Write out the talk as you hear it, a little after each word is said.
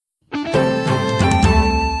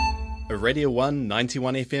a Radio 1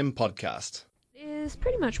 91 FM podcast. It is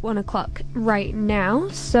pretty much 1 o'clock right now,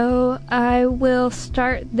 so I will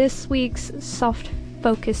start this week's Soft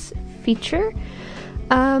Focus feature.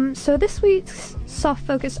 So this week's Soft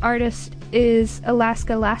Focus artist is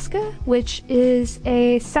Alaska Alaska, which is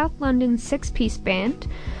a South London six-piece band.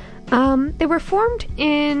 They were formed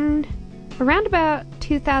in around about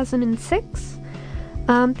 2006.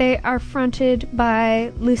 They are fronted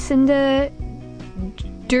by Lucinda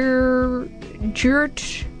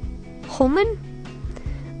Geert Holman.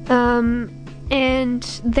 And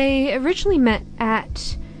they originally met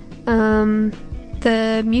at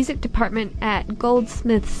the music department at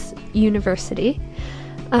Goldsmiths University.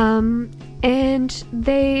 And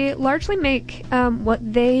they largely make what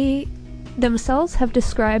they themselves have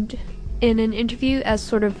described in an interview as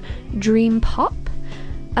sort of dream pop,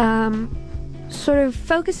 sort of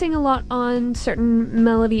focusing a lot on certain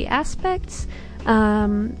melody aspects,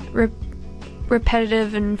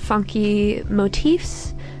 repetitive and funky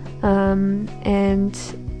motifs, and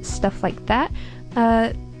stuff like that.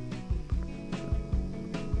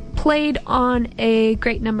 Played on a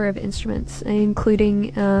great number of instruments,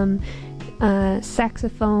 including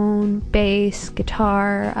saxophone, bass,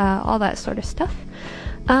 guitar, all that sort of stuff.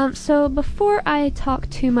 So before I talk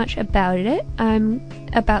too much about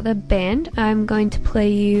about the band, I'm going to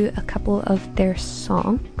play you a couple of their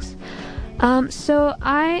songs. So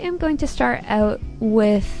I am going to start out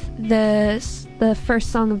with the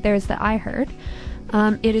first song of theirs that I heard.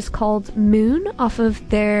 It is called Moon, off of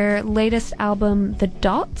their latest album, The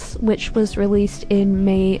Dots, which was released in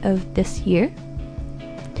May of this year.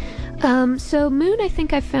 So Moon, I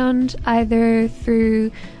think I found either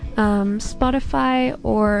through Spotify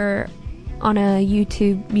or on a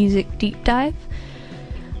YouTube music deep dive.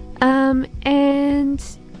 And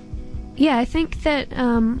yeah, I think that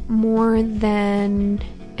more than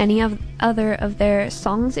any other of their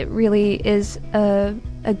songs, it really is a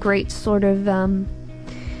great sort of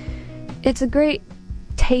it's a great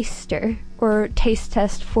taster or taste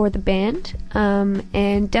test for the band,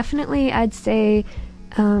 and definitely I'd say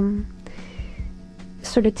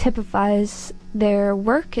sort of typifies their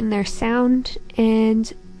work and their sound.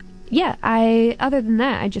 And yeah, other than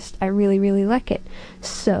that, I really, really like it.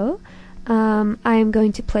 So I am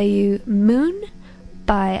going to play you Moon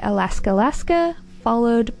by Alaska Alaska,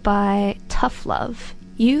 followed by Tough Love.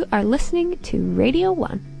 You are listening to Radio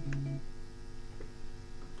 1.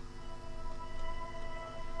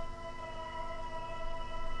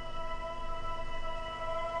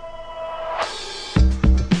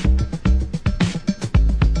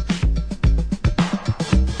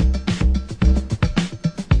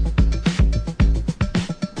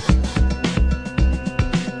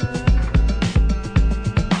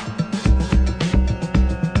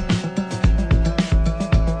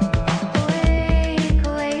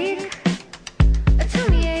 Tell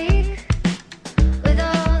me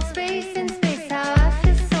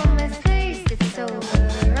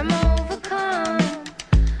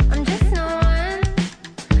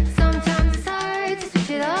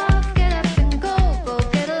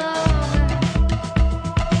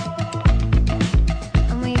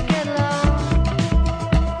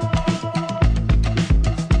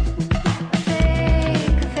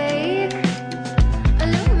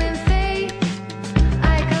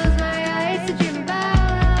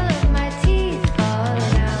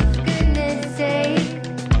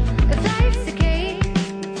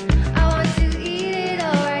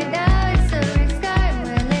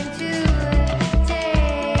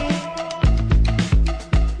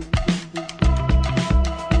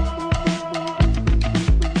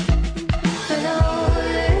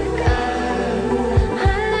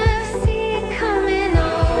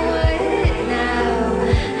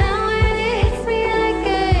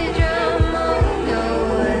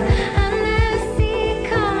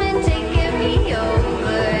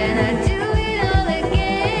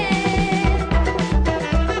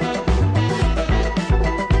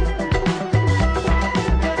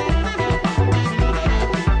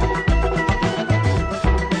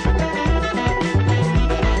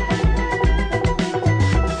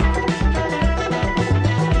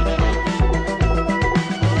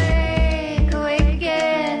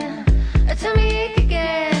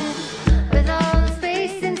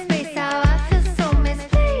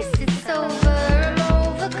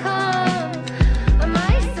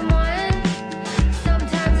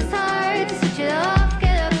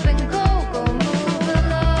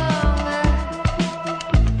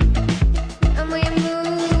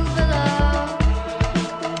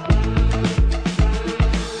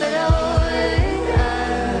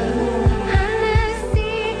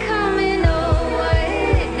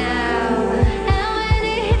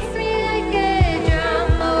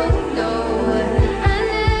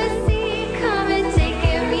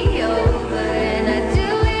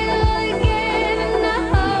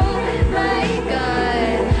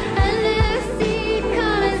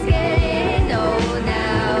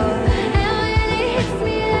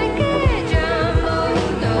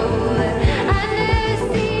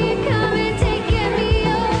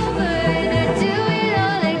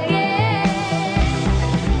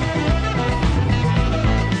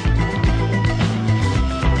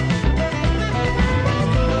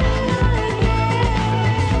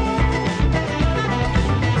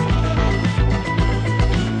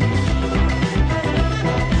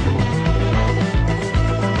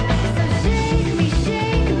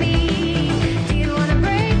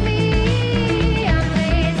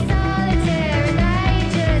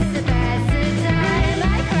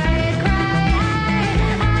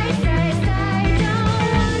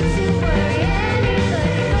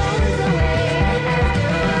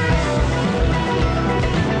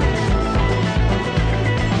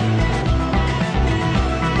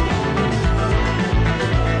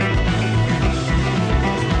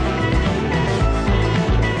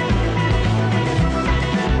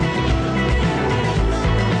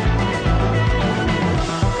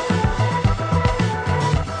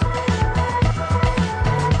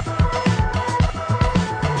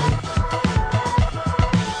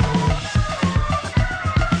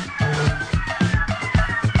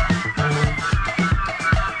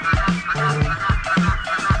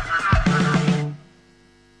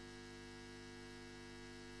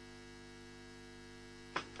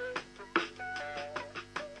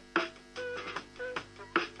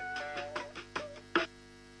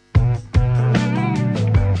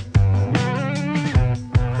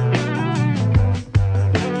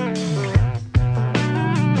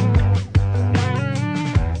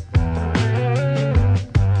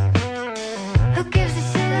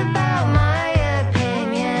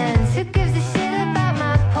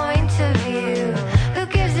Who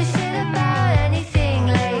gives a shit about anything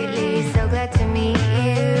lately? So glad to meet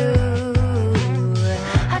you.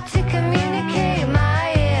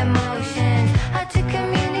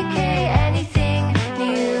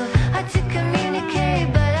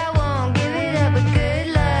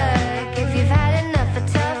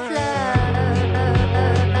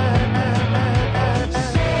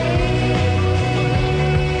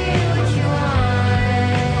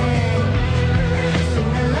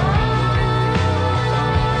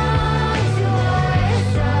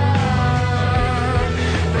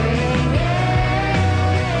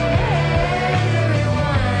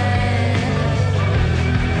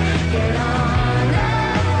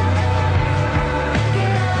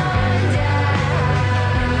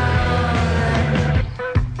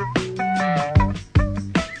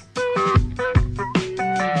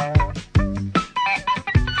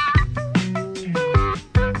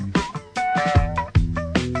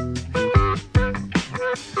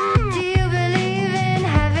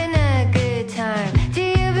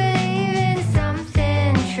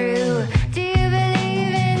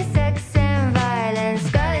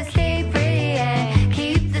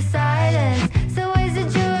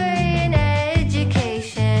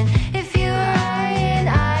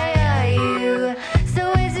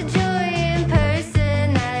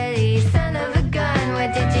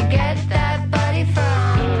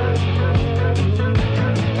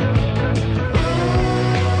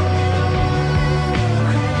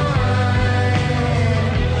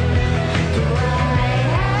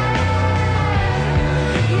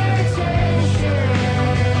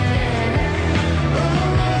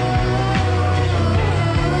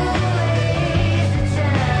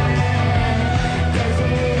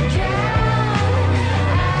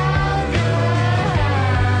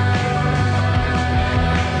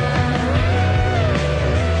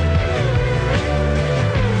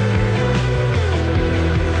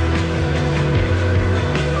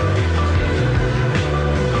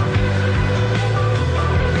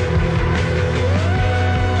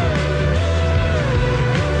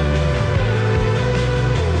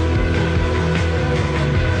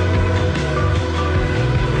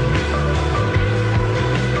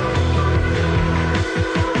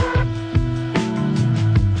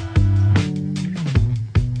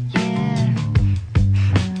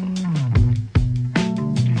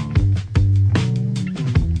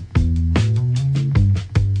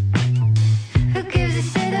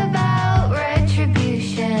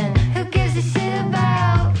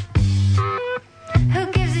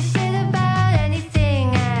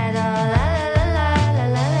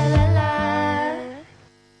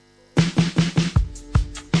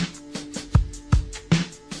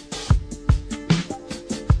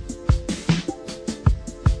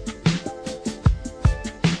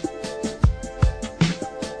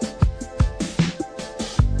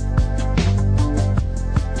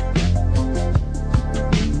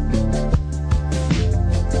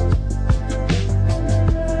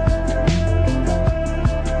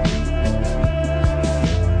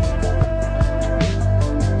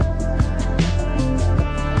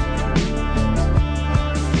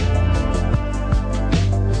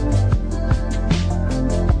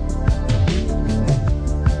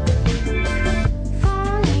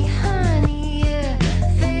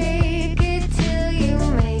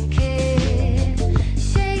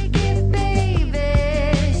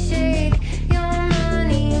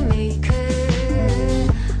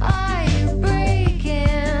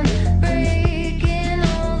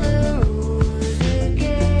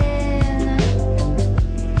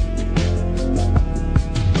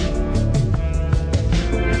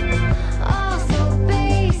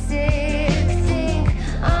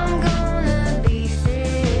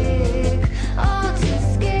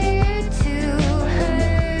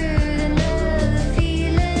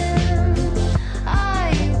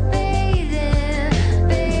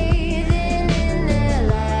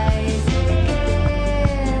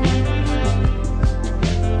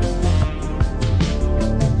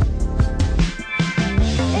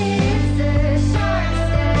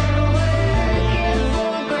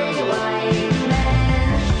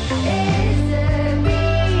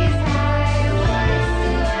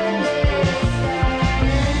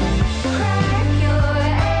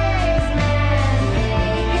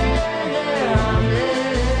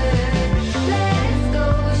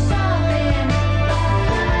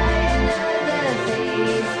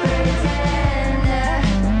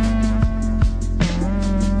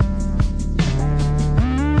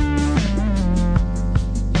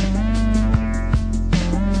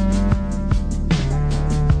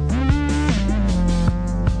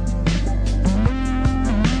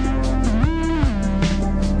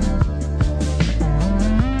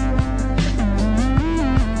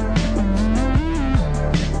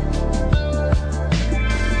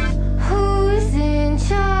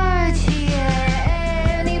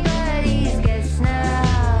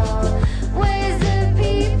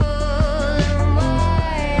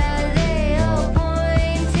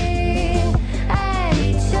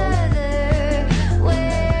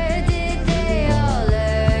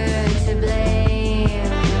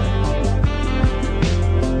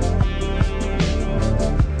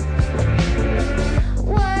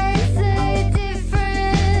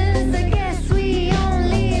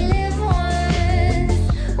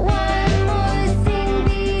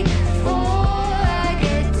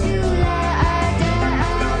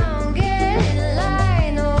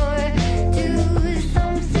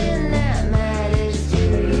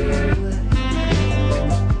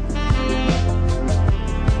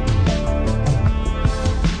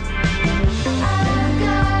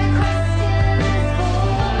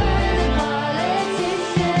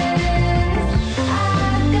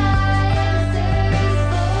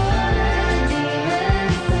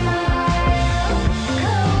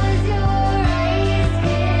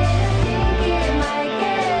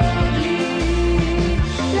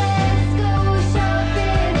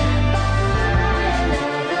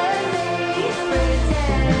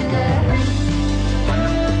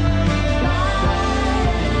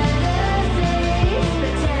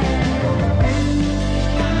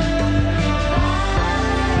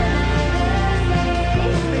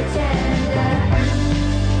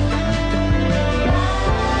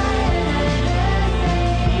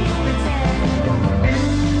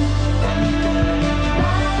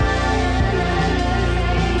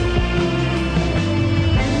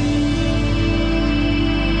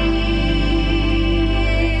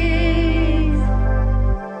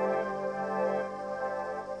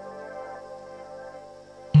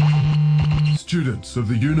 students of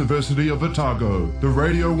the University of Otago, the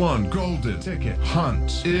Radio 1 Golden Ticket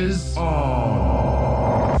Hunt is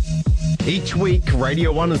on. Each week,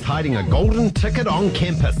 Radio 1 is hiding a golden ticket on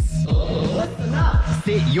campus. Listen up.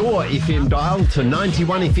 Set your FM dial to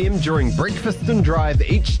 91 FM during breakfast and drive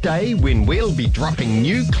each day when we'll be dropping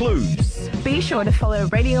new clues. Be sure to follow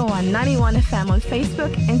Radio 1 91 FM on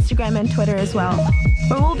Facebook, Instagram and Twitter as well,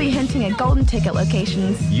 where we'll be hinting at golden ticket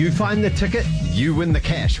locations. You find the ticket, you win the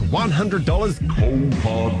cash, $100 cold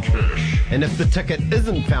hard cash. And if the ticket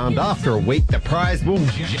isn't found after a week, the prize will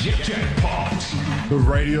jackpot. The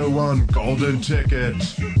Radio 1 Golden Ticket.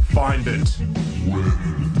 Find it. Win.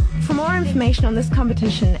 For more information on this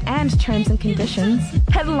competition and terms and conditions,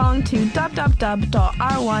 head along to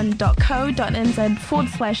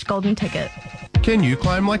www.r1.co.nz/golden ticket. Can you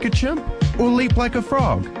climb like a chimp or leap like a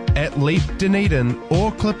frog? At Leap Dunedin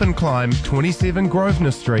or Clip and Climb 27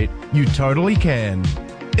 Grosvenor Street, you totally can.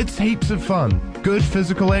 It's heaps of fun, good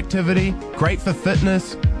physical activity, great for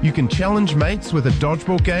fitness. You can challenge mates with a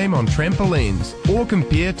dodgeball game on trampolines or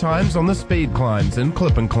compare times on the speed climbs in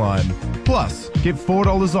Clip and Climb. Plus, get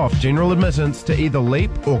 $4 off general admittance to either Leap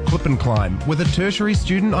or Clip and Climb with a tertiary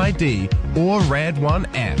student ID or Rad1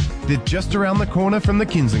 app. They're just around the corner from the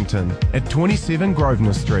Kensington at 27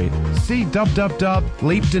 Grosvenor Street. See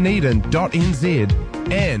www.leapdunedin.nz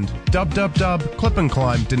and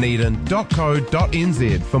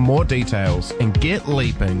www.clipandclimbdunedin.co.nz for more details and get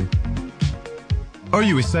leaping.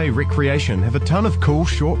 OUSA Recreation have a ton of cool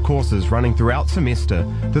short courses running throughout semester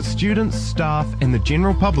that students, staff and the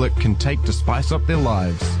general public can take to spice up their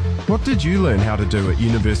lives. What did you learn how to do at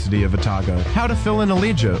University of Otago? How to fill in a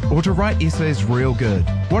ledger or to write essays real good?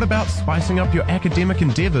 What about spicing up your academic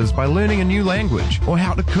endeavours by learning a new language? Or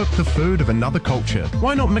how to cook the food of another culture?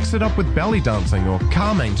 Why not mix it up with belly dancing or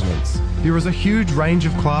car maintenance? There is a huge range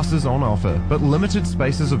of classes on offer, but limited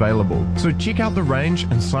spaces available. So check out the range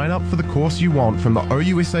and sign up for the course you want from the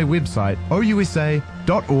OUSA website,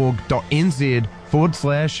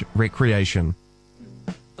 ousa.org.nz/recreation.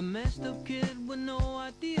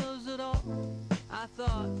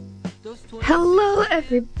 Hello,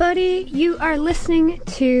 everybody. You are listening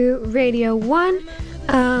to Radio 1.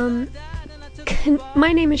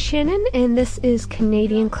 My name is Shannon, and this is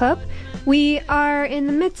Canadian Club. We are in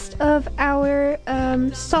the midst of our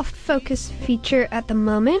soft focus feature at the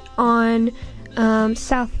moment on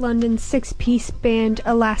South London six-piece band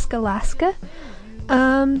Alaska Alaska.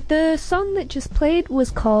 The song that just played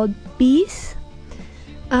was called Bees.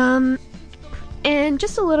 And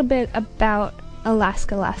just a little bit about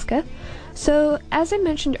Alaska Alaska. So, as I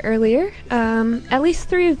mentioned earlier, at least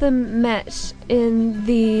 3 of them met in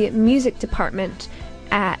the music department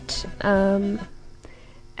at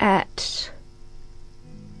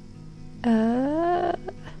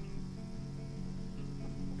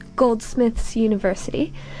Goldsmiths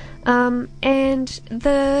University. And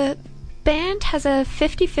the band has a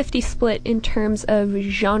 50-50 split in terms of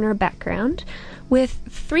genre background, with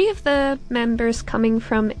 3 of the members coming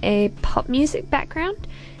from a pop music background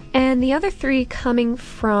and the other 3 coming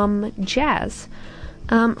from jazz.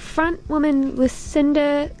 Frontwoman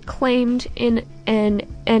Lucinda claimed in an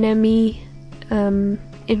NME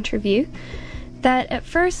interview that at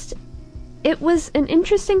first it was an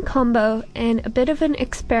interesting combo and a bit of an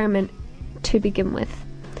experiment to begin with.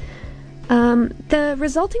 The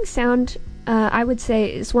resulting sound, I would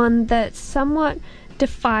say, is one that somewhat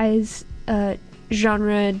defies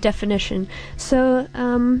genre definition. So,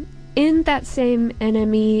 in that same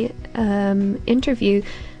NME interview,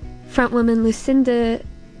 frontwoman Lucinda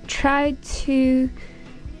tried to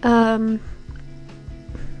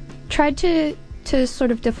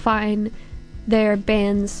sort of define their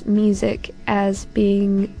band's music as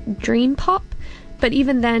being dream pop, but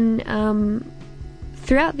even then,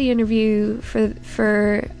 throughout the interview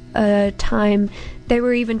for a time, they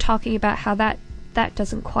were even talking about how that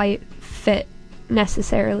doesn't quite fit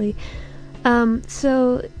necessarily.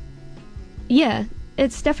 So yeah,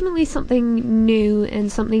 it's definitely something new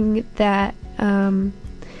and something that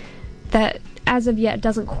that as of yet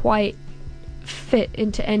doesn't quite fit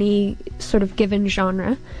into any sort of given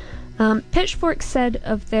genre. Pitchfork said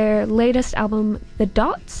of their latest album, The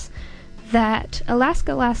Dots, that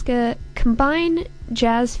Alaska Alaska combine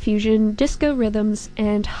jazz fusion, disco rhythms,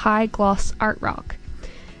 and high-gloss art rock.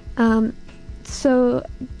 So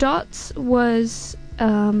Dots was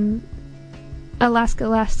Alaska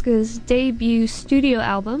Alaska's debut studio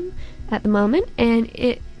album at the moment, and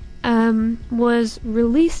it was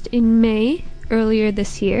released in May earlier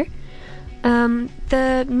this year.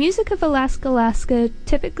 The music of Alaska Alaska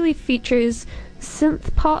typically features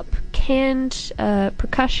synth pop, canned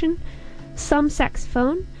percussion, some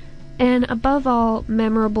saxophone, and above all,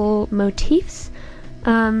 memorable motifs.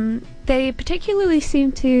 They particularly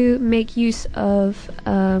seem to make use of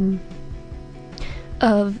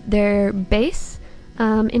their bass,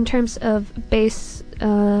 in terms of bass,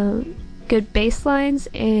 good bass lines,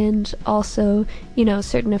 and also,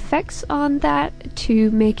 certain effects on that to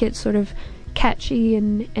make it sort of catchy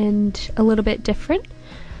and a little bit different.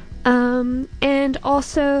 And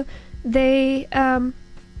also they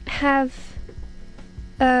have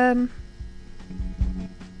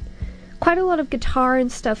quite a lot of guitar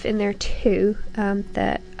and stuff in there too,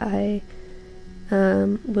 that I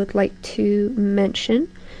would like to mention.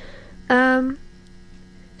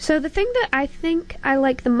 So the thing that I think I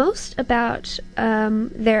like the most about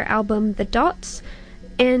their album The Dots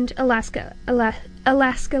and Alaska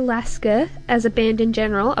as a band in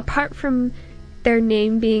general, apart from their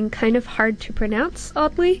name being kind of hard to pronounce,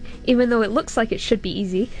 oddly, even though it looks like it should be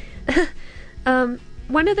easy.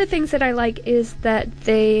 One of the things that I like is that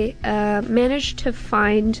they managed to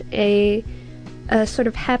find a sort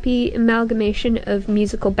of happy amalgamation of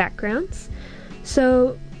musical backgrounds.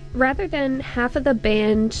 So rather than half of the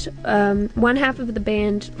band, one half of the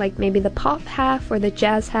band, like maybe the pop half or the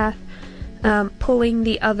jazz half, pulling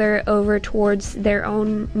the other over towards their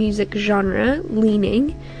own music genre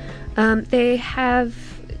leaning, they have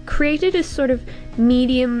created a sort of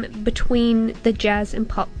medium between the jazz and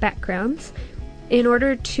pop backgrounds in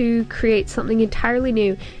order to create something entirely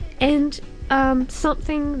new, and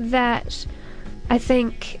something that I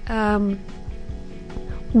think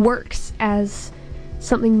works as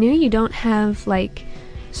something new. You don't have like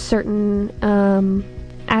certain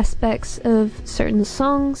aspects of certain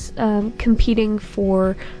songs competing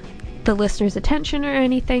for the listener's attention or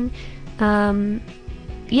anything.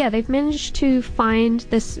 They've managed to find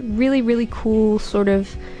this really, really cool sort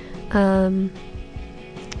of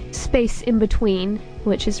space in between,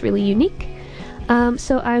 which is really unique.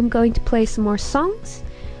 So I'm going to play some more songs.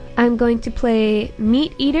 I'm going to play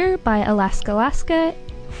Meat Eater by Alaska,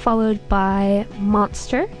 followed by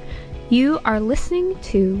Monster. You are listening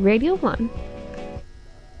to Radio 1.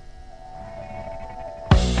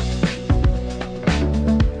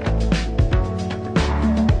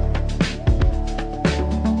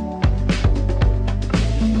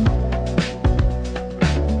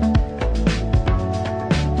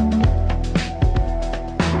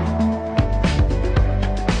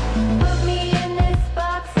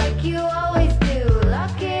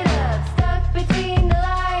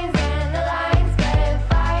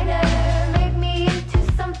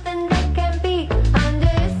 Something that can be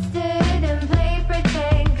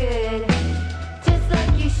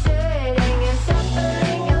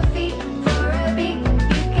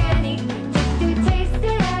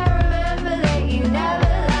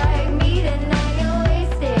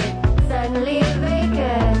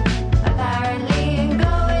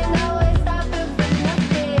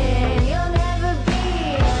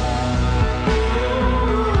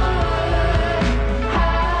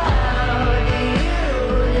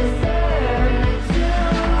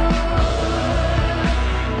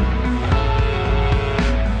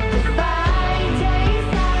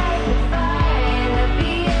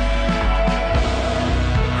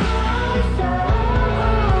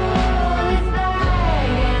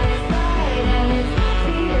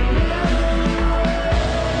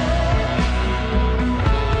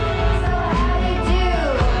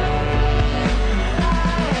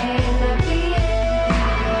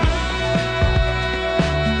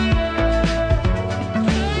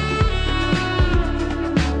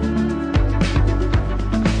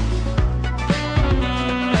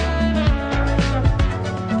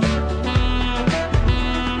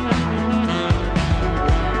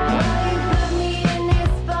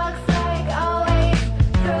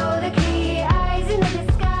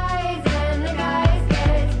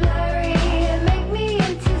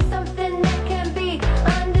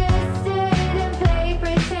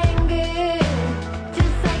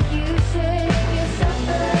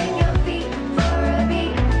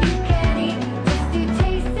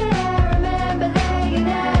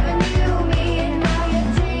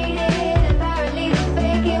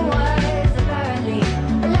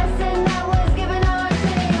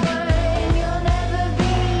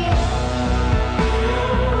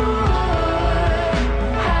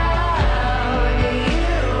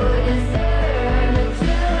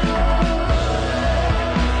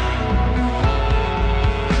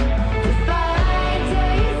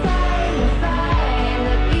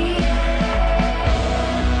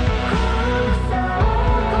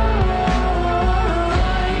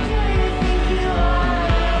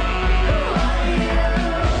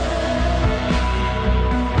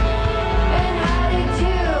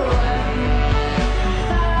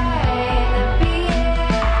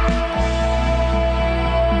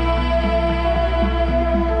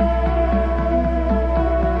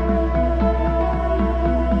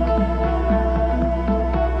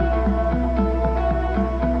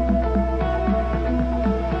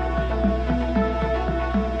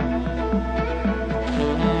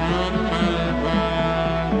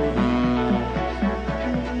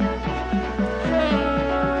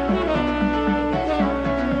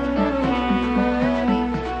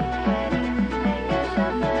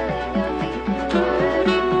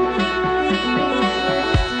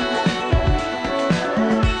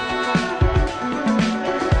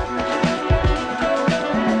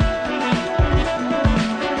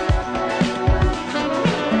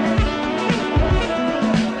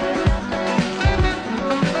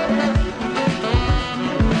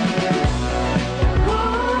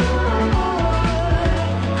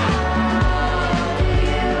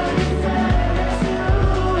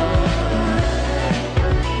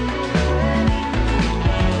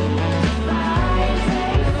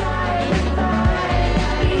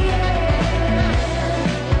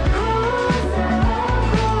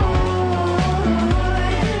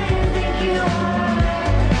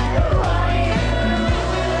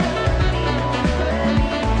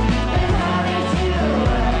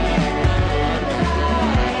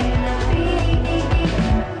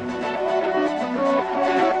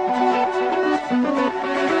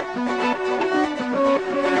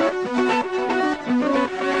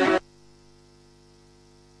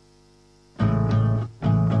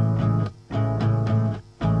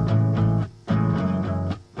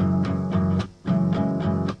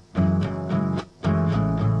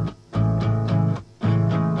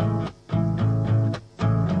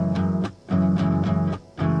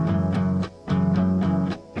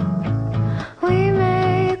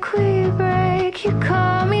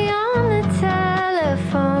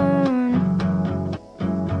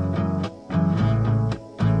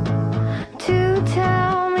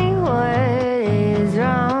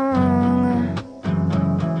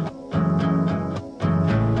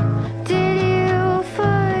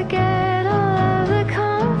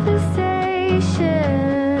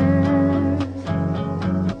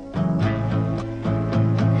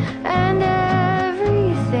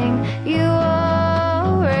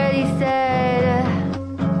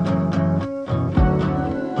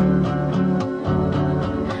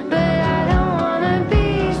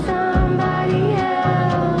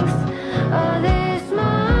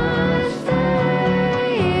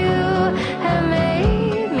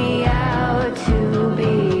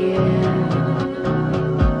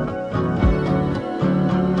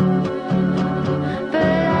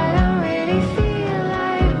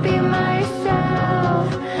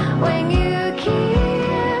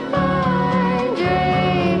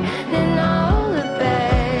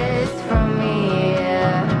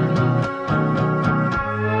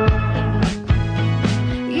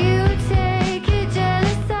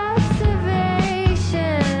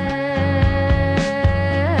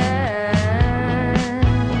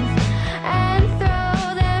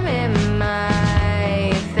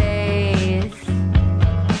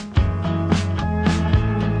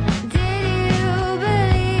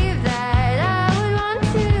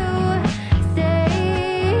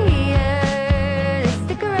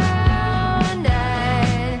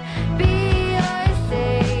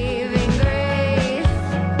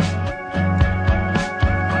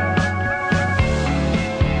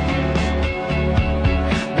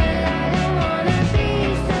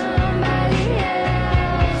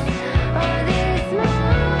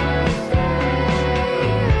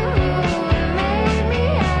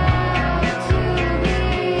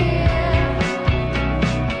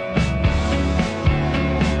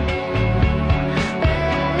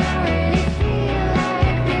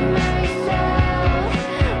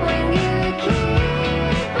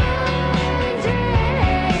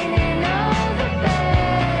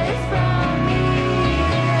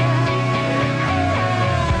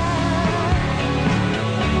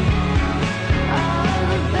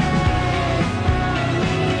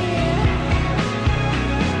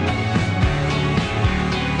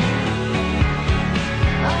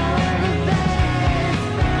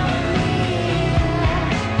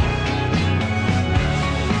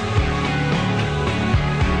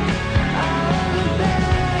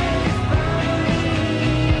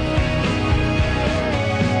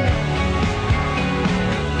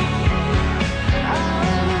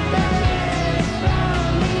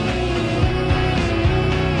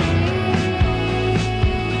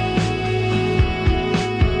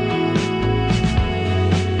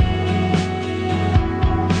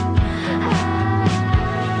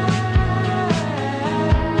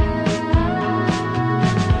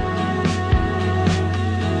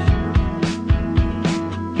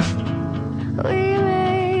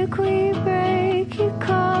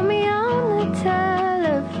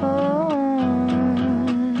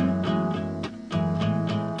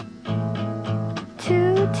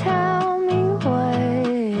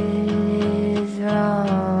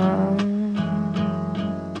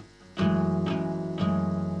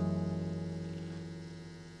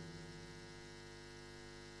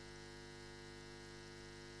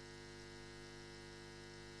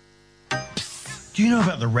Do you know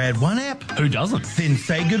about the Rad One app? Who doesn't? Then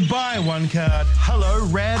say goodbye, One Card. Hello,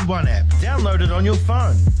 Rad One app. Download it on your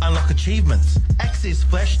phone. Unlock achievements, access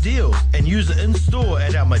flash deals, and use it in-store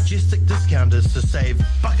at our majestic discounters to save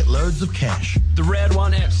bucket loads of cash. The Rad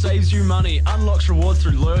One app saves you money, unlocks rewards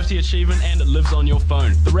through loyalty achievement, and it lives on your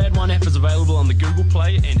phone. The Rad One app is available on the Google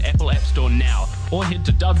Play and Apple App Store now, or head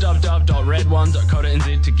to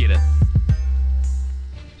www.rad1.co.nz to get it.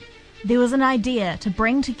 There was an idea to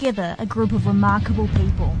bring together a group of remarkable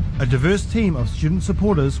people. A diverse team of student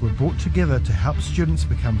supporters were brought together to help students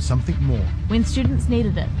become something more. When students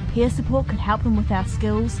needed it, peer support could help them with our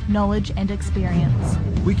skills, knowledge and experience.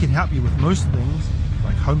 We can help you with most things,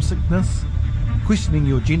 like homesickness, questioning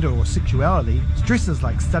your gender or sexuality, stresses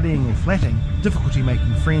like studying or flatting, difficulty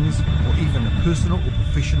making friends, or even a personal or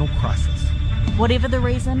professional crisis. Whatever the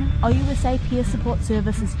reason, OUSA Peer Support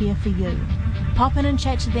Service is here for you. Pop in and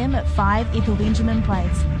chat to them at 5 Ethel Benjamin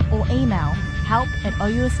Place or email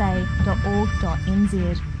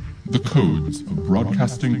help@ousa.org.nz. The Codes of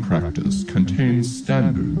Broadcasting Practice contains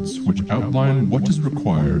standards which outline what is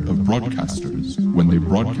required of broadcasters when they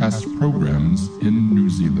broadcast programs in New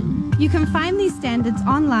Zealand. You can find these standards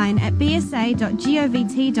online at bsa.govt.nz.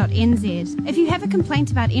 If you have a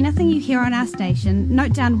complaint about anything you hear on our station,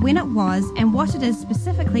 note down when it was and what it is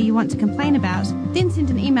specifically you want to complain about, then send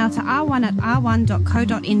an email to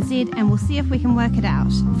r1@r1.co.nz and we'll see if we can work it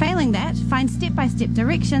out. Failing that, find step-by-step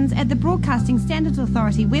directions at the Broadcasting Standards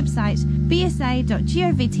Authority website,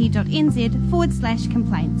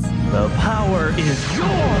 bsa.govt.nz/complaints. The power is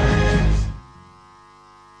yours!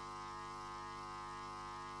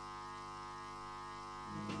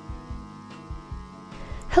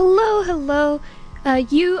 Hello.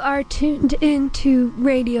 You are tuned into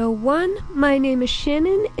Radio 1. My name is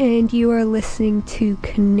Shannon, and you are listening to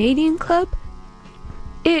Canadian Club.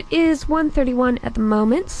 It is 1:31 at the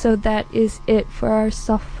moment, so that is it for our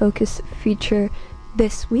soft focus feature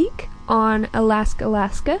this week on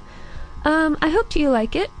Alaska. I hope you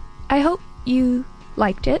like it. I hope you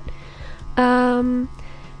liked it.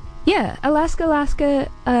 Alaska.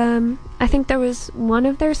 I think there was one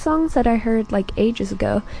of their songs that I heard like ages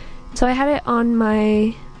ago. So I had it on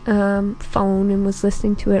my phone and was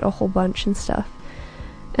listening to it a whole bunch and stuff.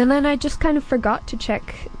 And then I just kind of forgot to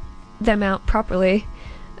check them out properly.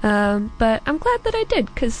 But I'm glad that I did,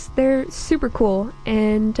 because they're super cool.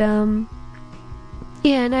 And I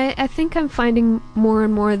think I'm finding more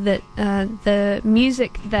and more that the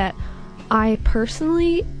music that I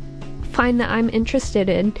personally find that I'm interested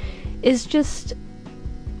in is just,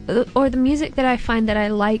 or the music that I find that I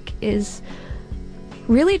like is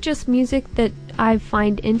really just music that I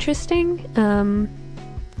find interesting,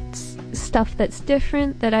 stuff that's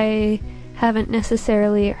different that I haven't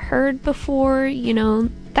necessarily heard before,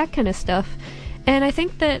 that kind of stuff. And I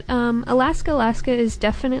think that Alaska is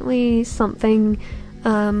definitely something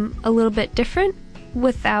a little bit different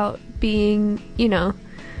without being,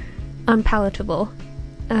 unpalatable,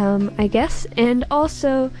 I guess. And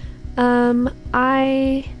also,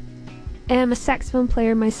 I am a saxophone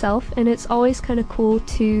player myself, and it's always kind of cool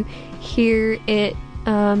to hear it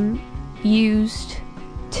used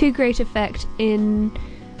to great effect in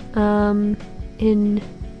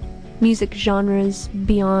music genres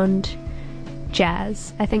beyond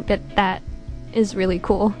jazz. I think that is really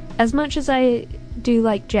cool. As much as I do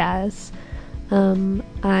like jazz,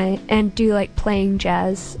 I do like playing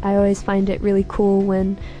jazz, I always find it really cool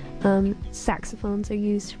when saxophones are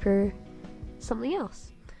used for something else.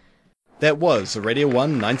 That was a Radio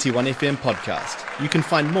 1 91 FM podcast. You can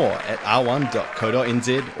find more at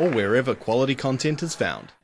r1.co.nz or wherever quality content is found.